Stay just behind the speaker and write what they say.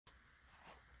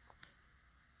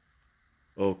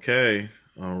Okay,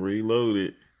 I'm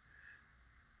reloaded.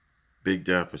 Big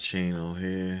Dappuccino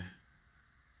here.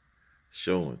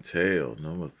 Show and tell,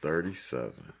 number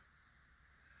 37.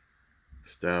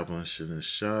 Establishing the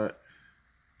shot.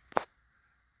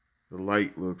 The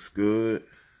light looks good.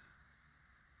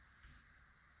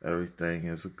 Everything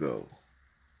is a go.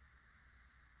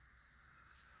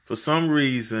 For some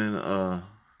reason,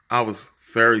 I was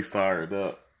very fired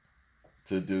up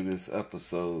to do this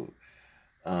episode.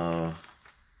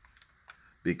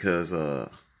 Because the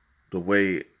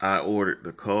way I ordered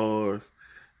the cars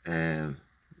and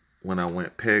when I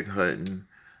went peg hunting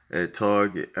at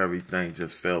Target, everything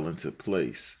just fell into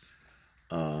place.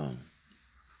 I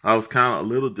was kind of a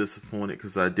little disappointed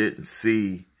because I didn't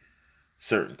see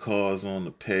certain cars on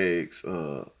the pegs,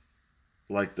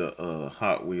 like the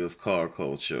Hot Wheels Car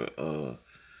Culture,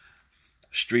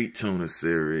 Street Tuner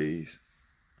series.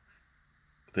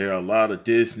 There are a lot of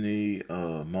Disney,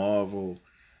 Marvel,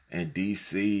 and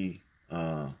DC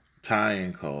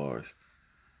tie-in cars.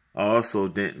 I also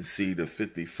didn't see the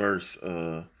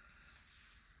 51st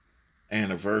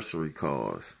anniversary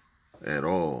cars at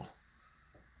all.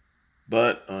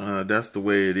 But that's the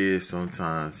way it is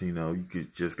sometimes. You know, you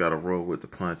just gotta roll with the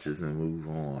punches and move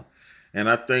on. And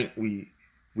I think we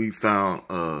found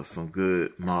some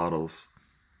good models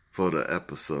for the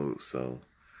episode. So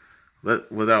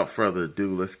without further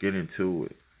ado, let's get into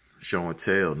it. Show and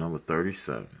tell, number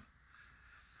 37.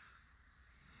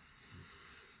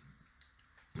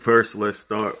 First, let's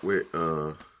start with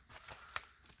a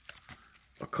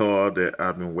car that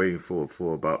I've been waiting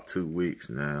for about 2 weeks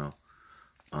now.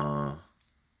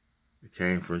 It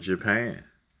came from Japan.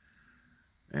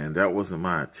 And that wasn't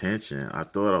my intention. I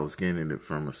thought I was getting it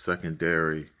from a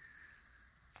secondary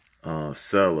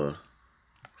seller.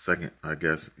 I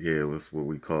guess, yeah, it was what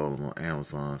we call them on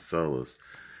Amazon, sellers.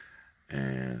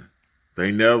 And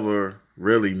they never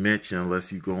really mention,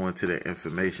 unless you go into the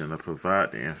information or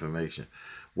provide the information,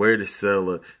 where the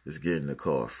seller is getting the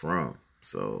car from.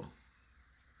 So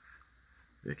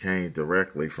it came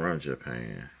directly from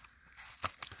Japan,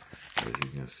 as you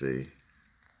can see.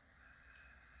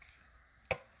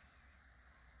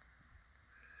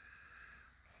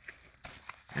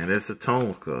 And it's a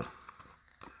Tomica.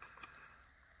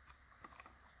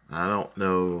 I don't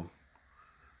know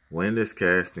when this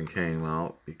casting came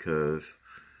out because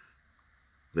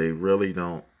they really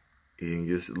don't, and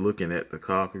you're just looking at the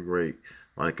copyright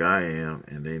like I am,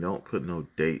 and they don't put no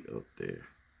date up there.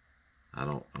 I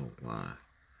don't know why.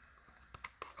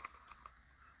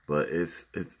 But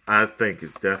I think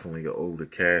it's definitely an older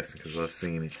casting because I've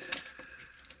seen it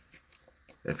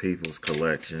in people's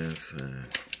collections and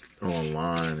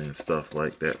online and stuff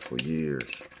like that for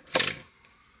years. So,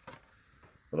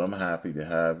 but I'm happy to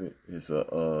have it. It's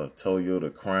a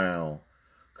Toyota Crown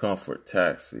Comfort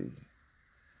Taxi.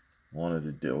 One of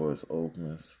the doors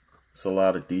opens. It's a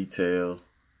lot of detail.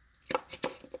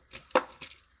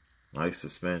 Nice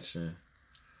suspension.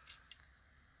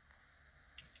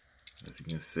 As you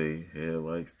can see,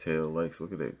 headlights, tail lights.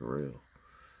 Look at that grill.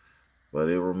 But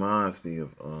it reminds me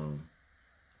of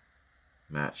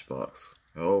Matchbox.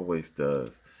 It always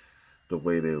does. The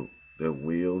way their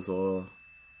wheels are.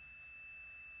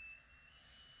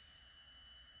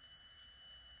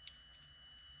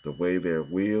 The way their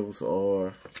wheels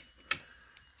are.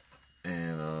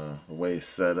 And the way it's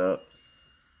set up.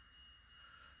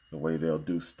 The way they'll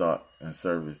do stock and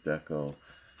service deco.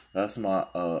 That's my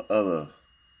other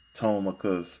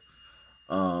Tomicas.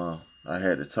 I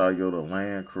had the Toyota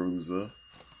Land Cruiser.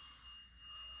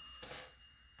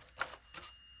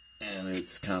 And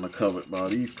it's kind of covered by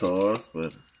these cars,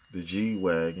 but the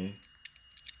G-Wagon.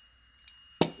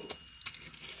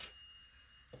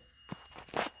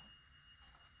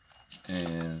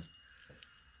 And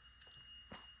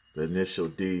the initial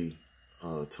D,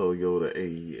 Toyota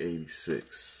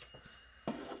AE86.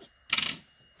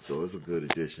 So it's a good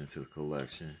addition to the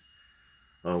collection.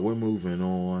 We're moving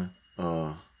on.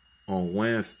 On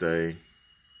Wednesday,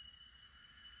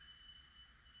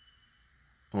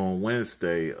 I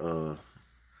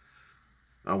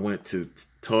went to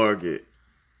Target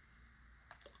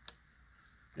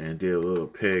and did a little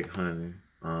peg hunting.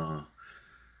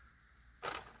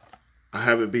 I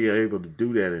haven't been able to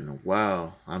do that in a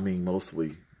while. I mean,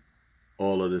 mostly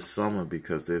all of this summer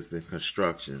because there's been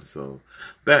construction. So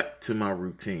back to my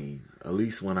routine, at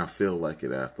least when I feel like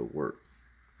it after work.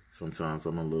 Sometimes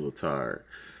I'm a little tired.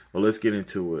 Well, let's get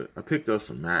into it. I picked up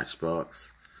some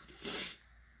Matchbox.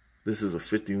 This is a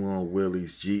 51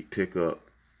 Willys Jeep pickup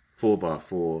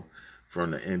 4x4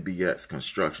 from the NBX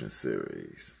Construction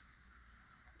Series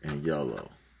in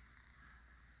yellow.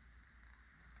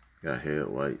 Got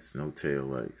headlights, no tail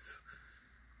lights.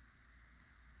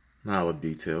 Not a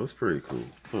detail. It's pretty cool.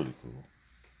 Pretty cool.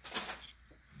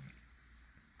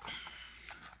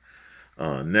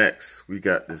 Next, we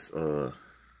got this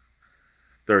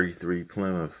 33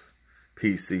 Plymouth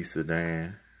PC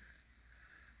sedan.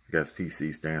 I guess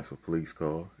PC stands for police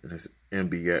car. And it's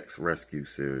MBX Rescue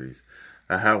Series.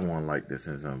 I have one like this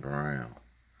and it's in brown.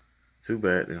 Too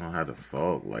bad they don't have the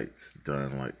fog lights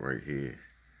done like right here.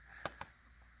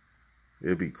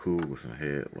 It'd be cool with some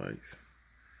headlights.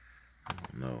 I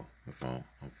don't know if I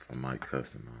might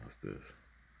customize this.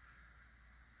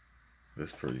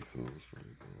 It's pretty cool. It's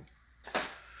pretty cool.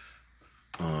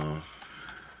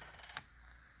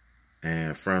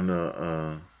 And from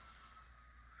the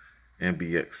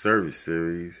MBX Service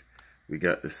Series, we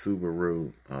got the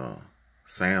Subaru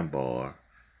Sandbar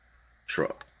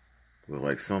truck with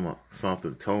like something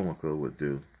Tomica would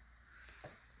do.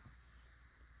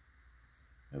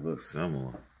 It looks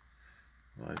similar,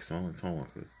 like something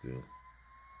Tomica do.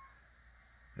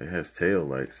 It has tail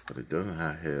lights, but it doesn't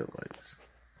have headlights.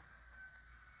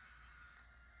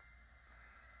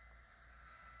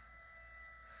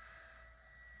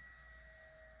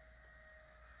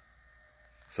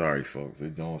 Sorry, folks. They're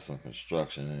doing some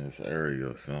construction in this area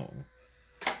or something.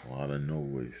 A lot of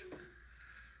noise.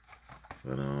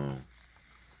 But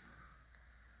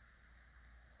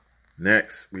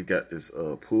next we got this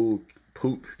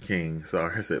Poop King.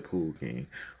 Sorry, I said Pool King.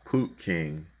 Poop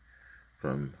King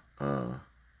from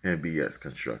NBS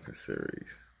Construction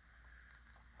Series.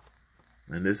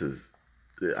 And this is,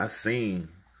 I've seen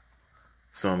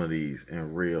some of these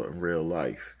in real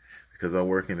life because I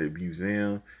work in a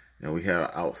museum. And we have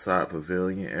an outside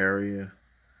pavilion area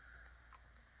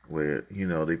where, you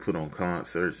know, they put on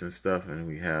concerts and stuff. And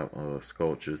we have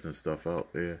sculptures and stuff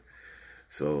out there.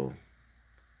 So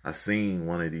I seen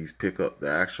one of these pick up the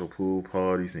actual pool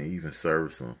parties and even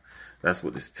service them. That's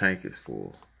what this tank is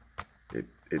for.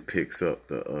 It picks up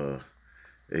the,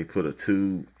 they put a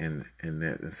tube in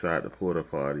that inside the porta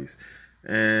potties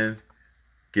and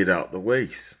get out the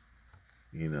waste,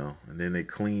 you know. And then they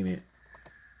clean it.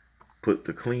 Put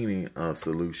the cleaning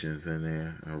solutions in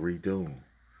there and redo them.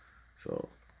 So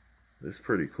it's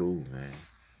pretty cool, man.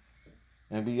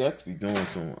 And we actually doing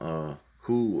some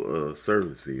cool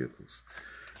service vehicles.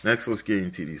 Next, let's get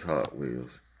into these Hot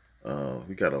Wheels.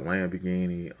 We got a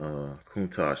Lamborghini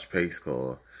Countach pace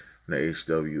car from the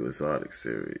HW Exotic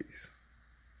Series.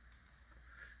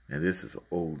 And this is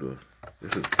older.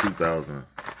 This is 2000.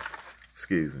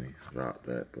 Excuse me, dropped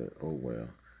that, but oh well.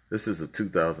 This is a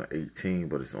 2018,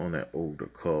 but it's on that older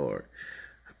card.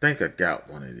 I think I got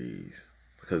one of these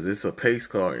because it's a pace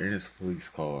car and it's a police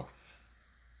car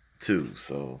too.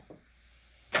 So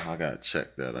I gotta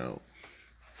check that out.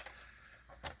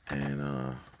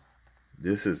 And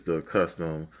this is the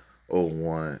custom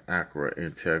 01 Acura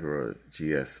Integra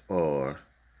GSR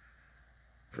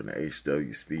from the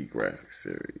HW Speed Graphics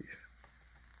Series.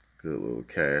 Good little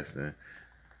casting.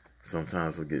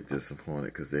 Sometimes I'll get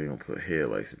disappointed because they don't put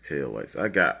headlights and taillights. I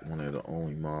got one of the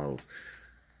only models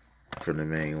from the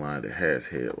main line that has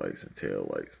headlights and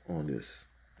taillights on this.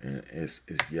 And it's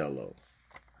yellow.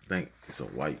 I think it's a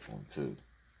white one too.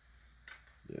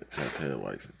 Yeah, it has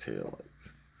headlights and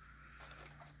taillights.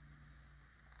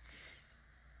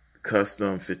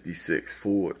 Custom 56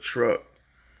 Ford truck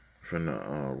from the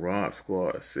Rod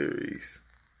Squad series.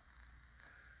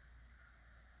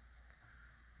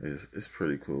 It's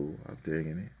pretty cool. I'm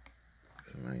digging it.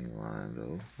 It's the main line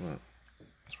though. Look,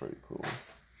 it's pretty cool.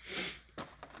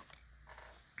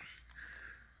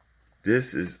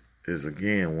 This is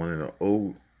again one of the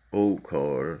older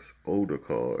cards.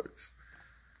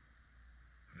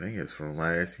 I think it's from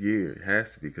last year. It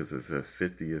has to be because it says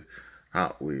 50th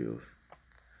Hot Wheels.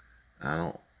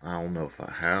 I don't know if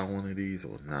I have one of these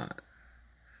or not.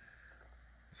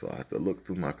 So I have to look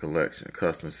through my collection.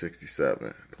 Custom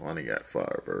 67. Pontiac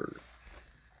Firebird.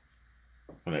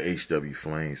 From the HW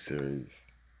Flame series.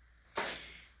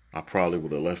 I probably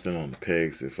would have left it on the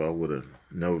pegs if I would have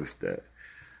noticed that.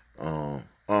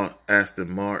 Aston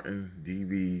Martin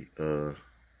DB, I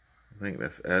think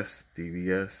that's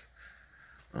DBS.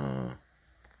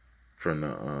 From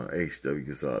the HW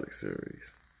Exotic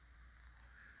series.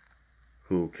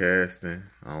 Cool casting.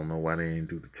 I don't know why they didn't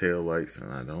do the tail lights,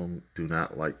 and I do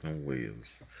not like them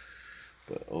wheels.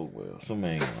 But oh well, it's a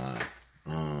main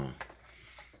line.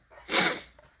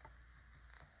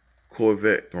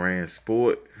 Corvette Grand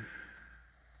Sport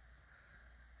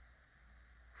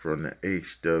from the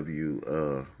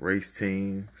HW Race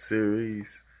Team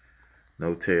series.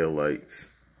 No tail lights.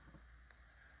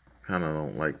 Kind of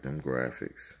don't like them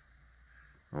graphics.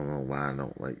 I don't know why I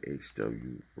don't like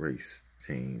HW Race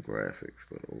Team graphics,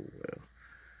 but oh well.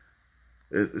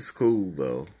 It's cool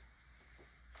though.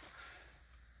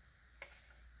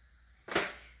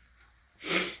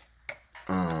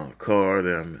 car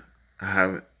that I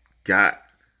haven't got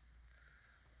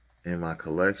in my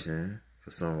collection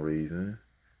for some reason.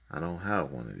 I don't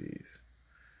have one of these.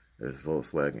 It's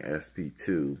Volkswagen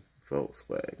SP2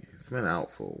 Volkswagen. It's been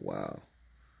out for a while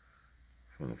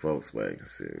from the Volkswagen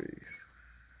series.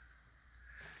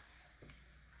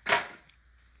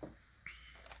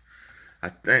 I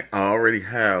think I already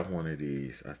have one of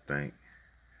these. I think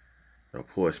the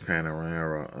Porsche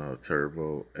Panamera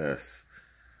Turbo S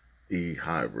E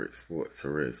Hybrid Sport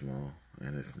Turismo,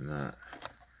 and it's not.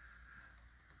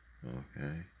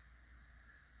 Okay.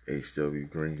 HW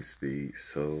Green Speed,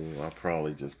 so I'll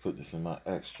probably just put this in my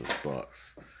extras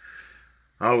box.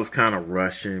 I was kind of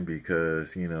rushing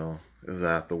because, you know, it was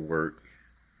after work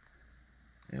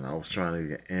and I was trying to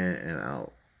get in and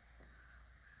out,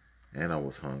 and I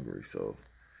was hungry. So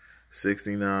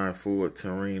 69 Ford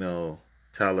Torino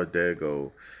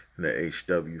Talladega in the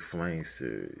HW Flame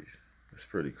series. It's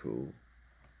pretty cool.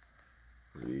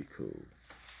 Pretty cool.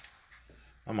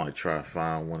 I might try to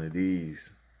find one of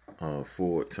these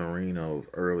Ford Torinos,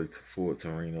 early Ford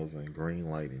Torinos in green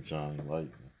light and Johnny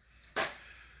Lightning.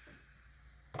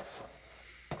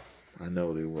 I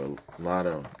know there were a lot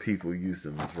of people used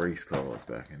them as race cars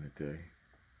back in the day.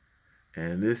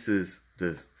 And this is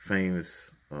this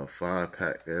famous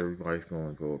 5-pack that everybody's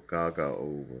going to go gaga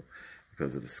over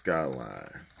because of the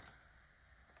Skyline,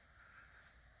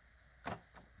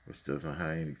 which doesn't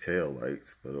have any tail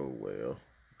lights, but oh well.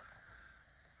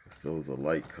 Because those are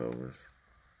light covers.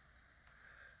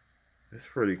 It's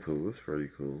pretty cool. It's pretty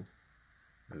cool.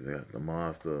 It's got the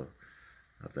Mazda,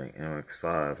 I think,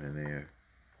 MX-5 in there.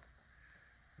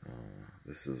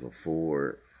 This is a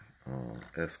Ford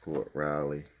Escort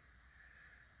Rally.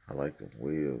 I like the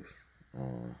wheels.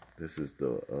 This is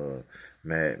the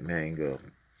Mad Manga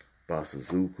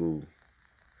Basazuku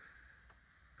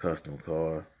custom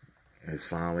car. It's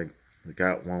finally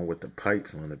got one with the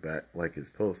pipes on the back like it's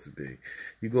supposed to be.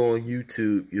 You go on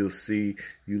YouTube, you'll see,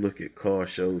 you look at car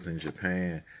shows in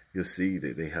Japan, you'll see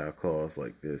that they have cars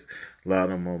like this. A lot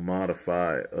of them are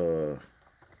modified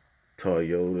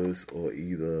Toyotas, or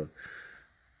either,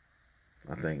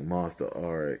 I think, Mazda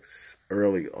RX,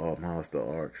 early Mazda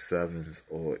RX-7s,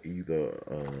 or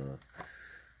either,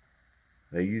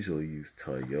 they usually use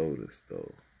Toyotas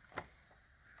though.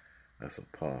 That's a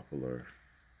popular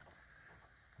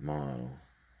model.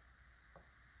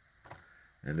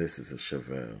 And this is a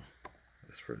Chevelle.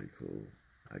 It's pretty cool,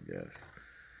 I guess.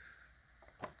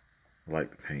 I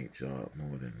like the paint job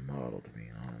more than the model, to be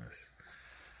honest.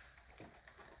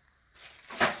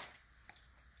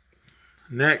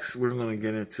 Next, we're going to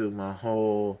get into my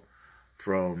haul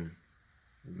from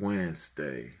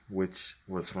Wednesday, which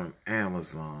was from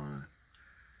Amazon.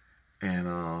 And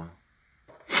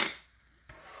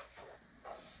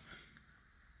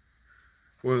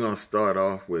we're going to start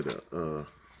off with a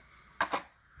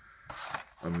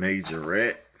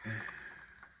Majorette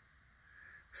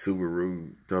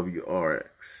Subaru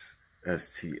WRX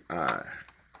STI.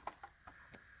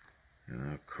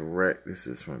 And correct, this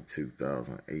is from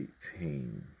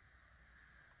 2018.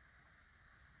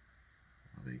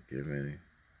 Are they giving it?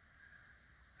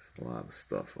 There's a lot of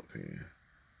stuff up here.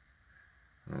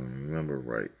 I don't remember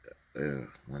right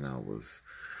when I was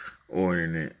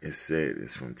ordering it, it said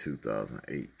it's from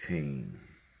 2018.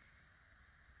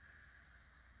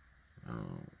 I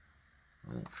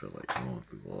don't feel like going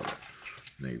through all that.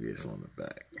 Maybe it's on the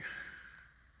back.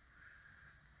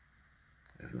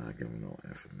 It's not giving no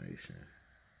information.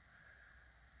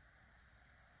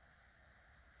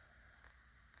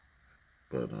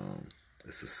 But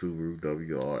it's a Subaru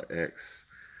WRX.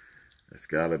 It's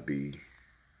gotta be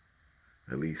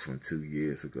at least from 2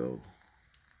 years ago,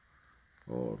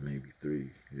 or maybe 3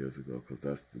 years ago, because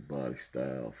that's the body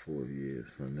style 4 years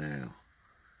from now.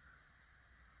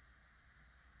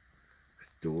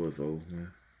 Doors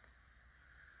open.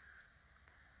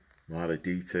 A lot of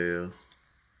detail.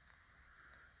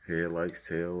 Headlights,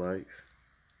 tail lights.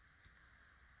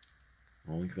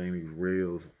 Only thing these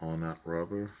rails are not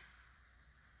rubber.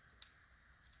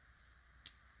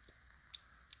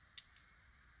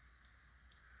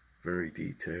 Very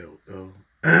detailed though.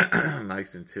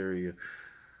 Nice interior.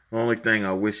 The only thing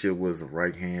I wish it was a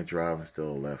right-hand drive instead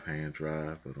of a left-hand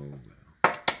drive, but oh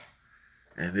well.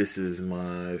 And this is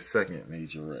my second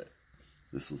Majorette.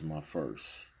 This was my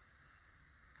first.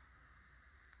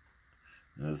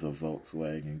 There's a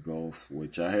Volkswagen Golf,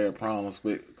 which I had problems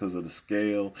with because of the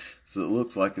scale. So it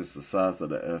looks like it's the size of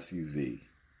the SUV.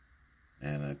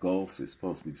 And a Golf is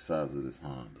supposed to be the size of this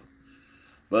Honda.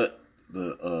 But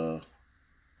the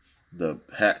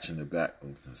hatch in the back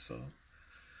opens, so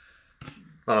a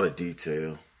lot of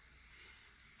detail.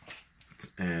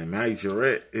 And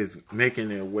Majorette is making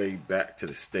their way back to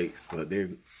the States, but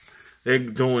they're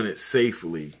doing it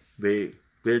safely.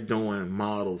 They're doing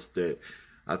models that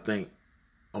I think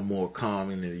are more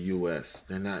common in the U.S.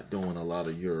 They're not doing a lot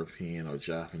of European or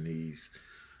Japanese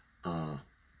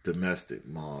domestic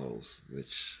models,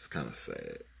 which is kind of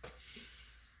sad.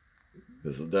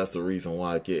 That's the reason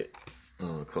why I get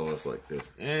cars like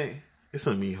this. And it's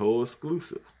a Miho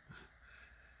exclusive.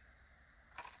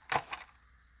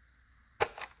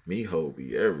 Miho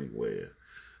be everywhere.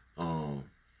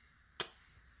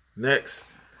 Next,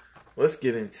 let's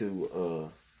get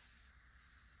into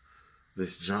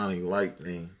this Johnny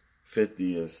Lightning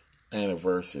 50th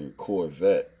anniversary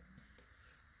Corvette.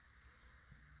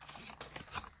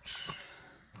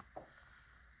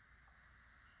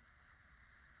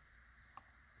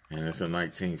 And it's a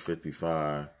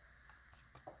 1955.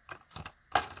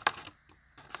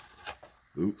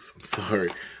 Oops, I'm sorry.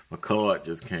 My card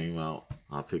just came out.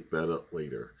 I'll pick that up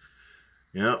later.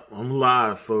 Yep, I'm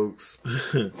live, folks.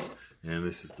 And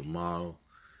this is the model.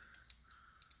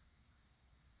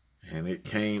 And it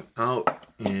came out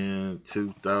in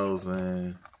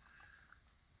 2000.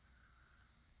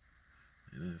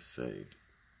 And let's say.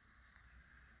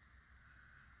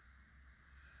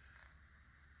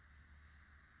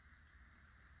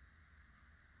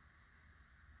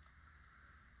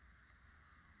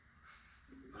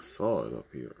 I saw it up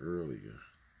here earlier.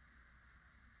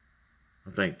 I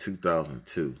think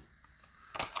 2002.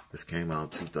 This came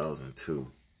out in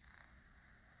 2002.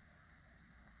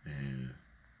 And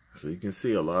so you can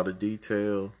see a lot of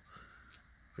detail.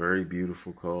 Very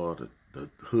beautiful car. The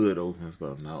hood opens,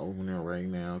 but I'm not opening it right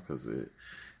now because it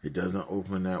doesn't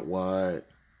open that wide.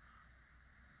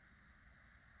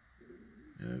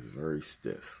 And it's very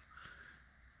stiff.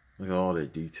 Look at all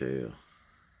that detail.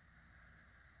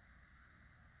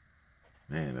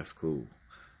 Man, that's cool.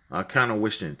 I kind of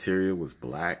wish the interior was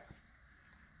black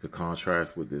to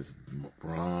contrast with this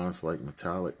bronze, like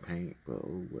metallic paint, but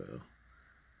oh well.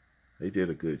 They did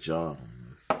a good job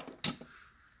on this.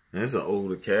 And it's an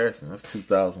older casting. That's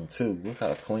 2002. Look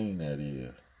how clean that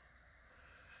is.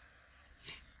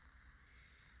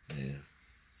 Yeah.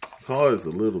 The car is a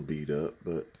little beat up,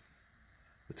 but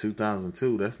for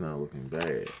 2002, that's not looking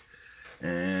bad.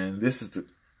 And this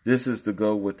is to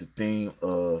go with the theme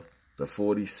of the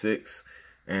 46th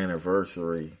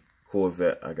anniversary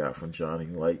Corvette I got from Johnny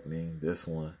Lightning. This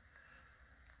one,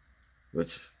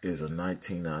 which is a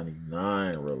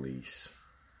 1999 release.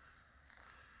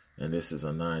 And this is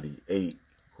a 98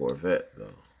 Corvette,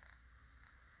 though.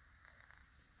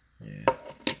 Yeah.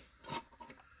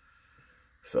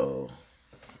 So,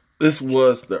 this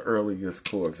was the earliest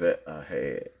Corvette I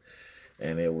had.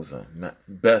 And it was a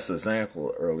best example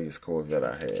of earliest Corvette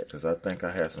I had. Because I think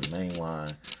I had some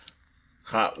mainline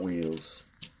Hot Wheels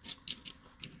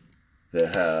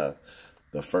that have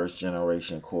the first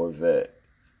generation Corvette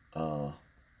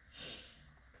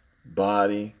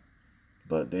body,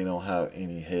 but they don't have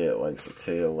any headlights or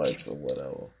tail lights or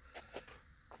whatever.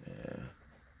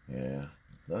 Yeah.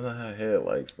 Doesn't have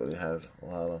headlights, but it has a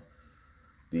lot of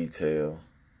detail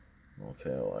on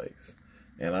tail lights.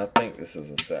 And I think this is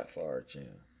a sapphire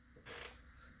gem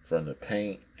from the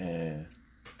paint. And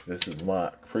this is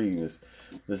my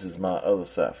other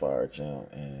sapphire gem,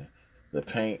 and the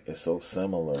paint is so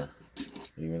similar,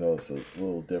 even though it's a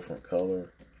little different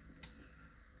color.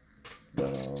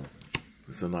 But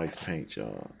it's a nice paint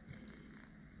job.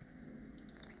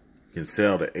 You can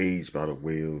tell the age by the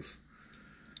wheels,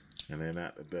 and they're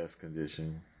not the best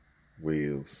condition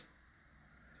wheels,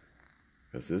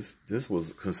 because this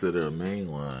was considered a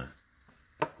mainline.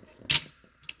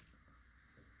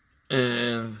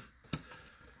 And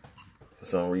for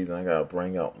some reason, I gotta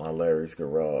bring out my Larry's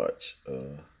Garage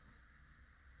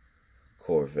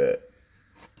Corvette,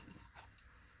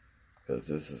 because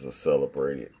this is a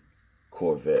celebrated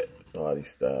Corvette body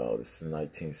style. This is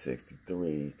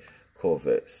 1963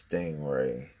 Corvette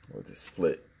Stingray with a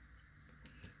split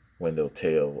window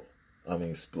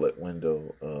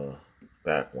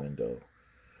back window,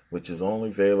 which is only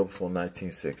available for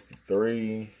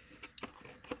 1963.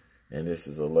 And this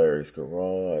is a Larry's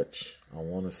Garage. I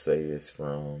want to say it's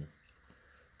from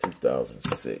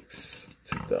 2006,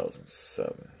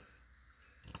 2007.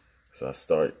 So I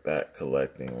started back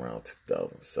collecting around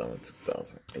 2007,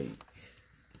 2008.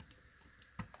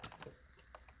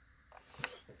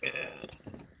 Yeah.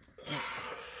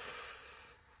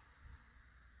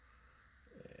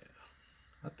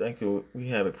 I think we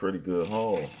had a pretty good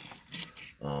haul.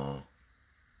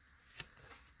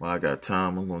 While I got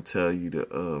time, I'm going to tell you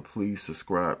to please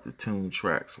subscribe to Toon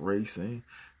Tracks Racing.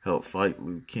 Help fight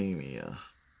leukemia.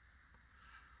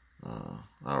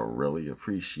 I would really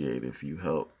appreciate if you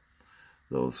help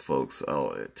those folks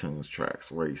out at Tunes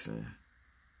Tracks Racing,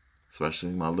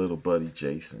 especially my little buddy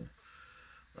Jason.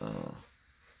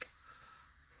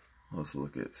 Let's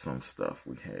look at some stuff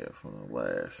we have from the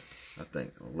last. I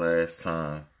think the last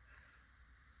time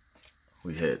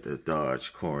we had the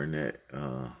Dodge Coronet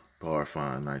Bar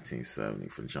Fine 1970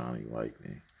 for Johnny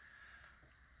Lightning.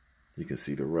 You can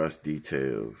see the rust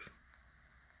details,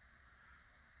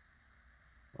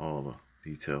 all the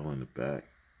detail in the back.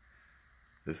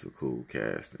 This is a cool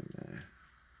casting, man.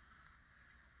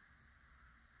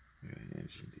 Look at the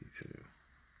engine detail.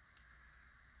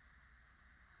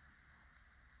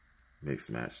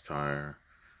 Mixed match tire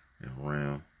and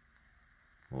rim.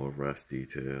 More rust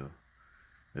detail.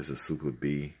 This is Super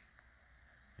B.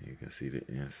 And you can see the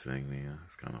insignia.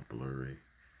 It's kind of blurry.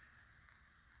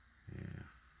 Yeah.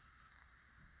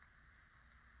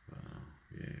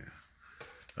 Yeah.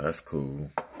 That's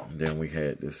cool. And then we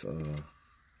had this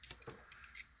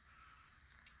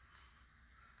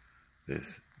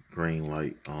this green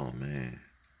light. Oh man.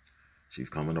 She's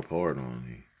coming apart on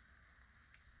me.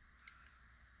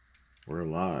 We're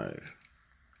live.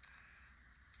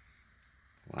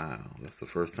 Wow, that's the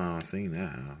first time I've seen that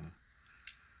happen.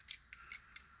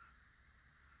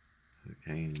 It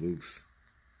came loose.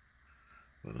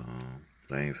 But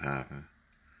things happen.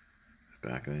 It's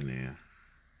back in there.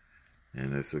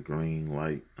 And it's a green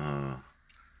light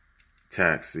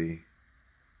taxi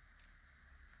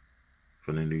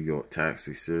from the New York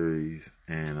Taxi series.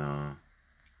 And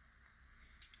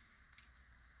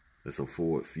it's a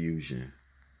Ford Fusion.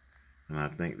 And I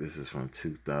think this is from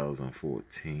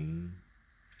 2014,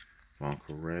 if I'm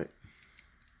correct.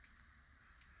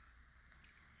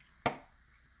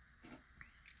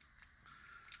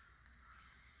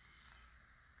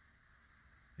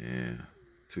 Yeah,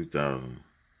 2000.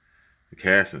 The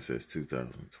casting says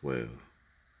 2012,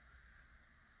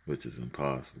 which is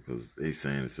impossible because they're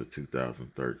saying it's a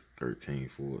 2013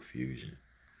 Ford Fusion.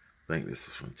 I think this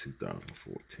is from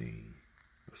 2014.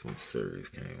 That's when the series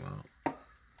came out.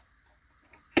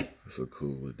 It's a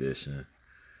cool addition.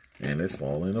 And it's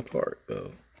falling apart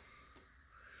though.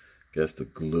 Guess the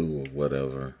glue or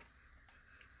whatever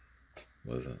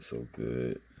wasn't so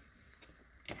good.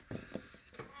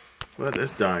 But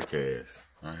it's die cast.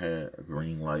 I had a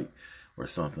green light where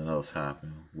something else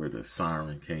happened, where the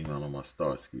siren came out on my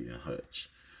Starsky and Hutch.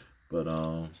 But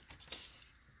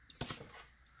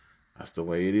that's the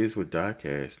way it is with die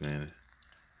cast, man.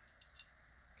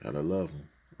 Gotta love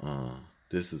them.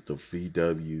 This is the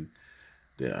VW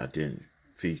that I didn't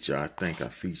feature. I think I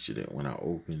featured it when I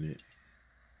opened it.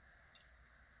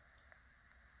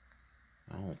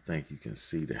 I don't think you can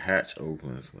see the hatch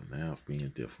opens, but now it's being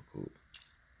difficult.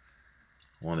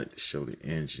 I wanted to show the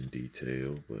engine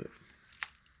detail, but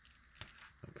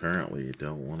apparently it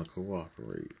don't want to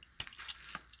cooperate.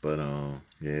 But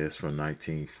yeah, it's from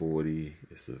 1940.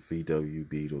 It's a VW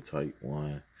Beetle Type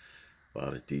 1. A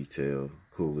lot of detail.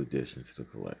 Cool addition to the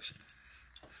collection.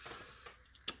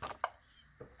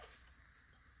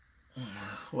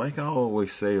 Like I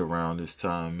always say around this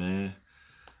time, man,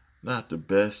 not the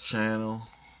best channel,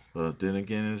 but then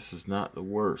again, this is not the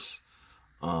worst.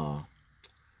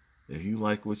 If you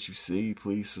like what you see,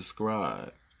 please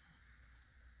subscribe.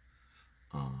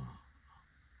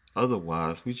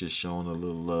 Otherwise, we just showing a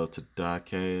little love to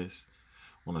Diecast.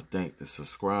 Want to thank the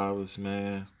subscribers,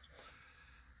 man.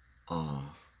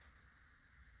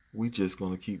 We just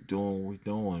gonna keep doing what we're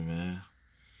doing, man.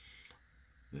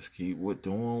 Let's keep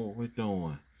doing what we're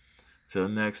doing. Till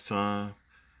next time,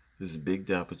 this is Big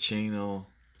Dappuccino,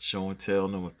 show and tell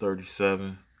number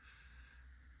 37.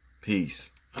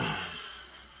 Peace.